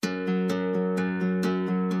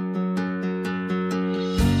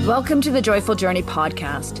Welcome to the Joyful Journey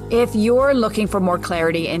podcast. If you're looking for more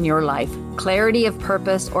clarity in your life, clarity of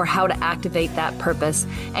purpose or how to activate that purpose,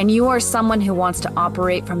 and you are someone who wants to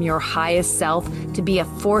operate from your highest self to be a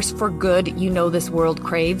force for good you know this world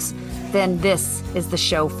craves, then this is the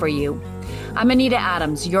show for you. I'm Anita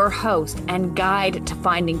Adams, your host and guide to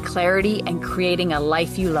finding clarity and creating a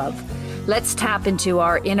life you love. Let's tap into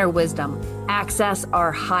our inner wisdom, access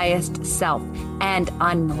our highest self, and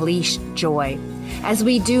unleash joy. As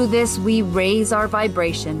we do this, we raise our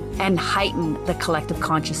vibration and heighten the collective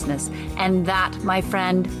consciousness. And that, my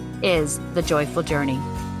friend, is the joyful journey.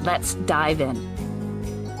 Let's dive in.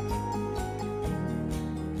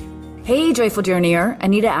 Hey, Joyful Journeyer,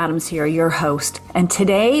 Anita Adams here, your host. And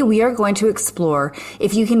today we are going to explore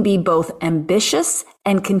if you can be both ambitious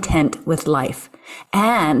and content with life,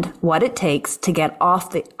 and what it takes to get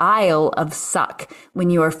off the Isle of Suck when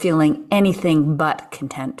you are feeling anything but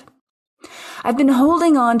content. I've been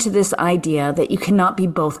holding on to this idea that you cannot be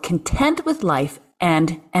both content with life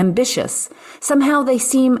and ambitious. Somehow they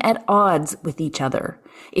seem at odds with each other.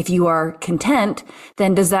 If you are content,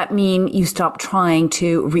 then does that mean you stop trying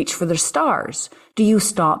to reach for the stars? Do you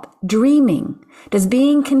stop dreaming? Does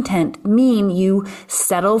being content mean you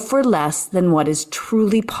settle for less than what is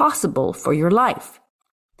truly possible for your life?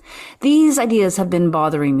 These ideas have been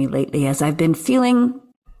bothering me lately as I've been feeling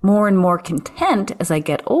more and more content as I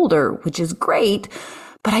get older, which is great,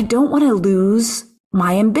 but I don't want to lose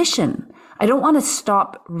my ambition. I don't want to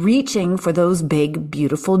stop reaching for those big,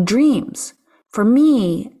 beautiful dreams. For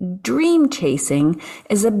me, dream chasing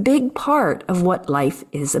is a big part of what life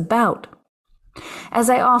is about. As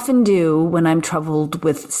I often do when I'm troubled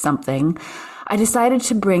with something, I decided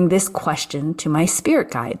to bring this question to my spirit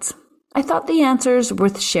guides. I thought the answers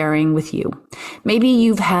worth sharing with you. Maybe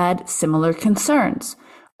you've had similar concerns.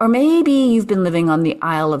 Or maybe you've been living on the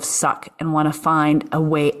Isle of Suck and want to find a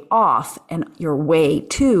way off and your way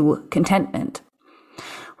to contentment.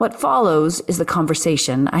 What follows is the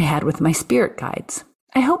conversation I had with my spirit guides.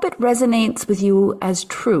 I hope it resonates with you as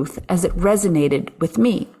truth as it resonated with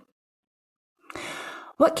me.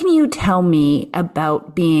 What can you tell me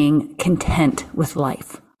about being content with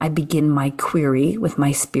life? I begin my query with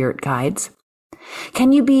my spirit guides.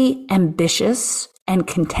 Can you be ambitious and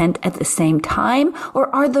content at the same time,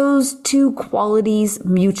 or are those two qualities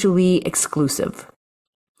mutually exclusive?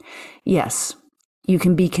 Yes, you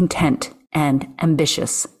can be content and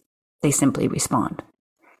ambitious, they simply respond.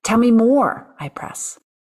 Tell me more, I press.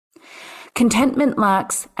 Contentment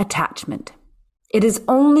lacks attachment. It is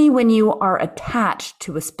only when you are attached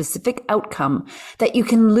to a specific outcome that you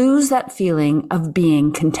can lose that feeling of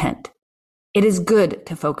being content. It is good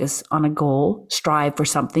to focus on a goal, strive for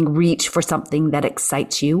something, reach for something that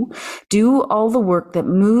excites you, do all the work that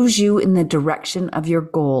moves you in the direction of your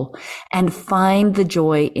goal, and find the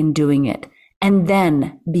joy in doing it. And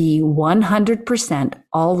then be 100%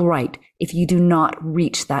 all right if you do not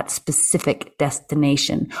reach that specific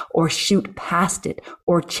destination, or shoot past it,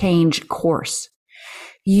 or change course.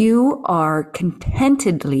 You are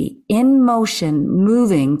contentedly in motion,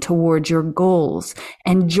 moving towards your goals,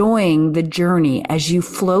 enjoying the journey as you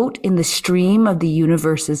float in the stream of the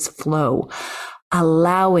universe's flow,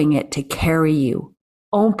 allowing it to carry you,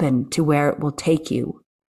 open to where it will take you,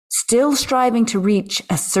 still striving to reach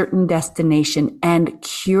a certain destination and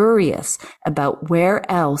curious about where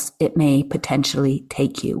else it may potentially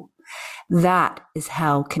take you. That is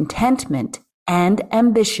how contentment and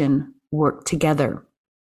ambition work together.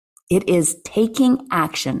 It is taking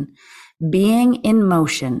action, being in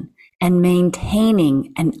motion, and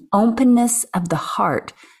maintaining an openness of the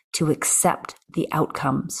heart to accept the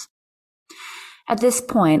outcomes. At this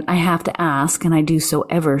point, I have to ask, and I do so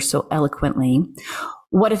ever so eloquently,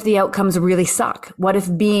 what if the outcomes really suck? What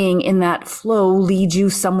if being in that flow leads you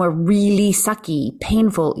somewhere really sucky,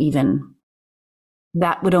 painful even?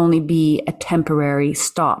 That would only be a temporary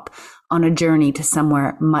stop on a journey to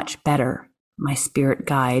somewhere much better, my spirit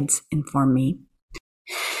guides inform me.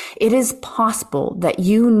 It is possible that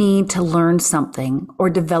you need to learn something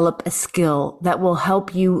or develop a skill that will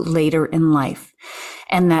help you later in life.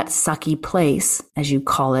 And that sucky place, as you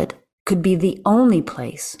call it, could be the only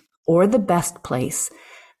place or the best place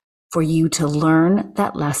for you to learn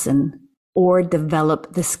that lesson or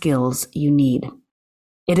develop the skills you need.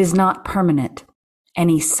 It is not permanent.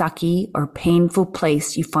 Any sucky or painful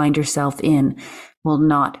place you find yourself in will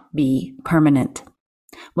not be permanent.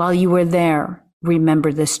 While you are there,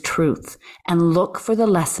 remember this truth and look for the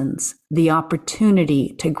lessons, the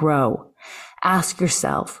opportunity to grow. Ask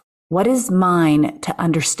yourself, what is mine to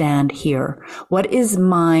understand here? What is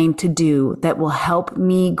mine to do that will help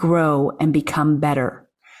me grow and become better?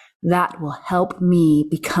 That will help me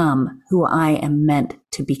become who I am meant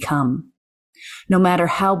to become. No matter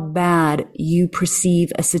how bad you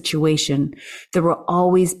perceive a situation, there will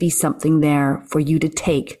always be something there for you to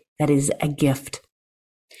take that is a gift.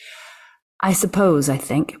 I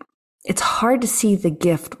think. It's hard to see the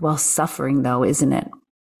gift while suffering, though, isn't it?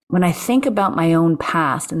 When I think about my own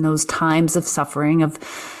past and those times of suffering, of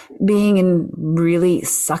being in really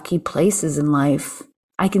sucky places in life,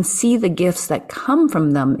 I can see the gifts that come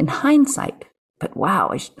from them in hindsight. But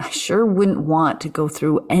wow, I sure wouldn't want to go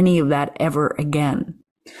through any of that ever again.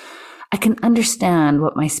 I can understand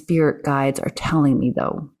what my spirit guides are telling me,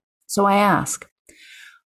 though. So I ask,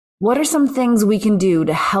 what are some things we can do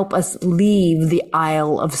to help us leave the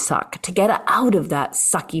Isle of Suck, to get out of that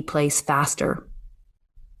sucky place faster?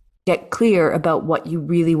 Get clear about what you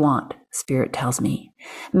really want, Spirit tells me.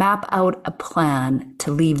 Map out a plan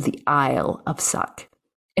to leave the Isle of Suck.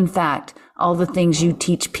 In fact, all the things you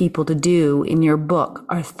teach people to do in your book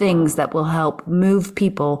are things that will help move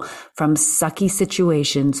people from sucky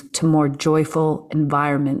situations to more joyful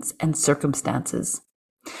environments and circumstances.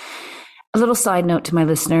 A little side note to my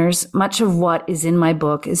listeners, much of what is in my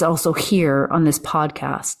book is also here on this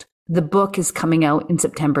podcast. The book is coming out in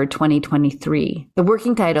September 2023. The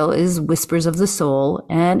working title is Whispers of the Soul,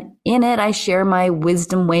 and in it I share my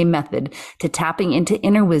Wisdom Way method to tapping into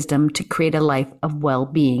inner wisdom to create a life of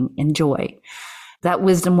well-being and joy. That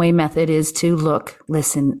Wisdom Way method is to look,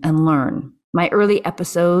 listen, and learn. My early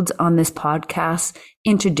episodes on this podcast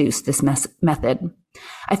introduce this method.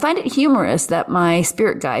 I find it humorous that my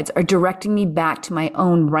spirit guides are directing me back to my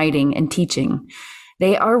own writing and teaching.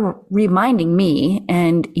 They are reminding me,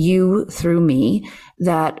 and you through me,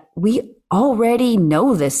 that we already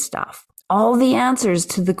know this stuff. All the answers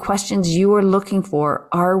to the questions you are looking for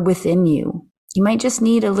are within you. You might just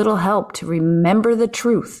need a little help to remember the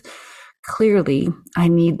truth. Clearly, I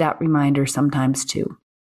need that reminder sometimes too.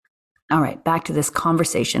 All right, back to this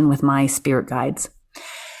conversation with my spirit guides.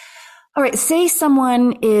 All right, say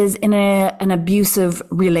someone is in an abusive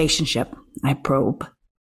relationship. I probe.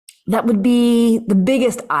 That would be the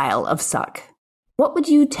biggest Isle of Suck. What would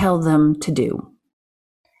you tell them to do?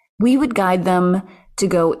 We would guide them to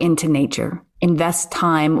go into nature, invest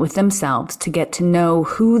time with themselves to get to know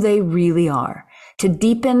who they really are, to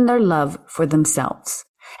deepen their love for themselves.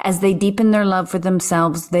 As they deepen their love for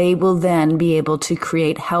themselves, they will then be able to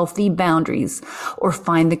create healthy boundaries or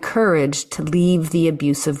find the courage to leave the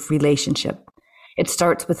abusive relationship. It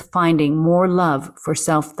starts with finding more love for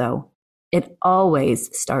self, though. It always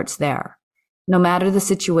starts there. No matter the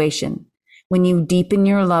situation, when you deepen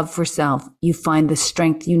your love for self, you find the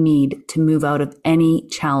strength you need to move out of any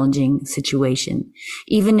challenging situation,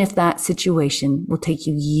 even if that situation will take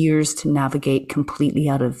you years to navigate completely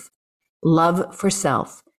out of. Love for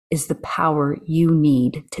self is the power you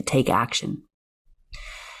need to take action.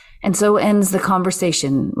 And so ends the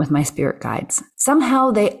conversation with my spirit guides.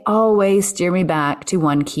 Somehow they always steer me back to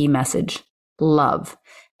one key message: love.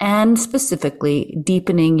 And specifically,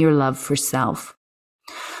 deepening your love for self.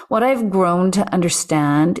 What I've grown to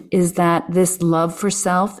understand is that this love for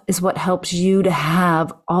self is what helps you to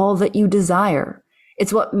have all that you desire.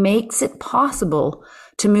 It's what makes it possible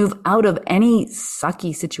to move out of any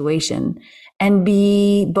sucky situation and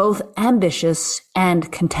be both ambitious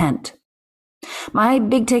and content. My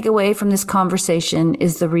big takeaway from this conversation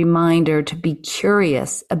is the reminder to be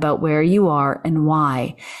curious about where you are and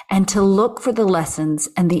why, and to look for the lessons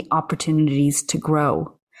and the opportunities to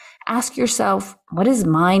grow. Ask yourself, what is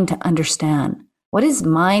mine to understand? What is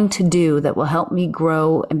mine to do that will help me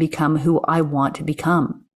grow and become who I want to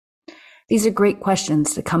become? These are great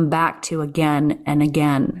questions to come back to again and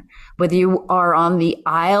again, whether you are on the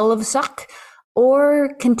Isle of Suck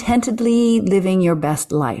or contentedly living your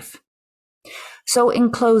best life. So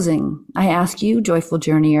in closing, I ask you, Joyful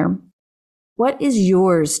Journeyer, what is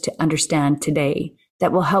yours to understand today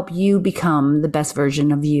that will help you become the best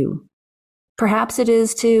version of you? Perhaps it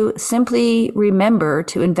is to simply remember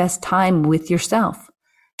to invest time with yourself,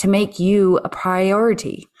 to make you a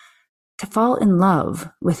priority, to fall in love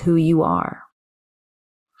with who you are.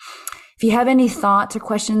 If you have any thoughts or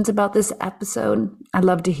questions about this episode, I'd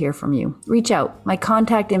love to hear from you. Reach out. My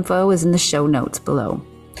contact info is in the show notes below.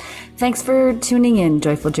 Thanks for tuning in,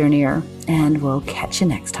 Joyful Journeyer, and we'll catch you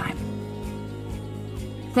next time.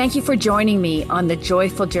 Thank you for joining me on the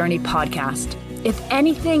Joyful Journey podcast. If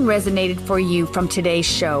anything resonated for you from today's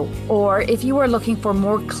show, or if you are looking for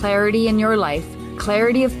more clarity in your life,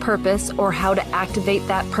 clarity of purpose, or how to activate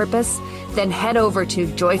that purpose, then head over to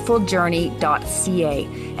joyfuljourney.ca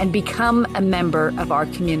and become a member of our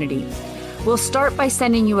community. We'll start by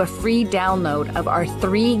sending you a free download of our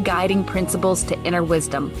 3 guiding principles to inner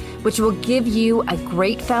wisdom, which will give you a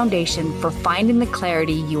great foundation for finding the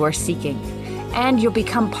clarity you are seeking. And you'll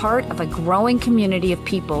become part of a growing community of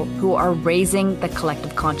people who are raising the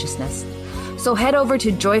collective consciousness. So head over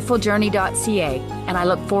to joyfuljourney.ca, and I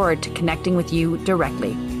look forward to connecting with you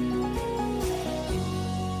directly.